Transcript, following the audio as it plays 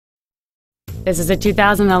This is a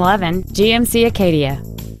 2011 GMC ACADIA.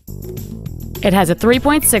 It has a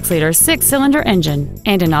 3.6-liter 6-cylinder engine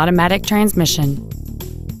and an automatic transmission.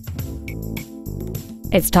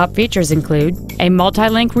 Its top features include a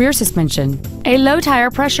multi-link rear suspension, a low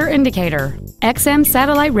tire pressure indicator, XM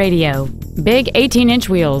satellite radio, big 18-inch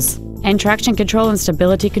wheels, and traction control and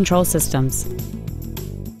stability control systems.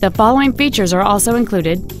 The following features are also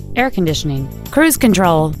included: air conditioning, cruise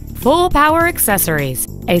control, full power accessories,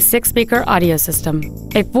 a 6-speaker audio system,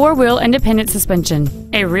 a 4-wheel independent suspension,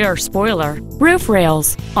 a rear spoiler, roof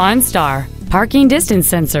rails, OnStar, parking distance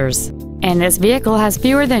sensors, and this vehicle has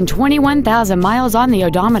fewer than 21,000 miles on the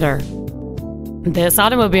odometer. This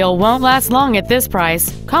automobile won't last long at this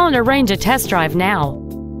price. Call and arrange a test drive now.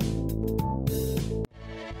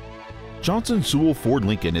 Johnson Sewell Ford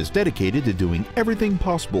Lincoln is dedicated to doing everything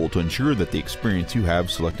possible to ensure that the experience you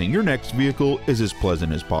have selecting your next vehicle is as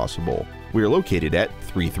pleasant as possible. We are located at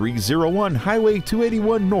 3301 Highway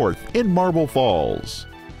 281 North in Marble Falls.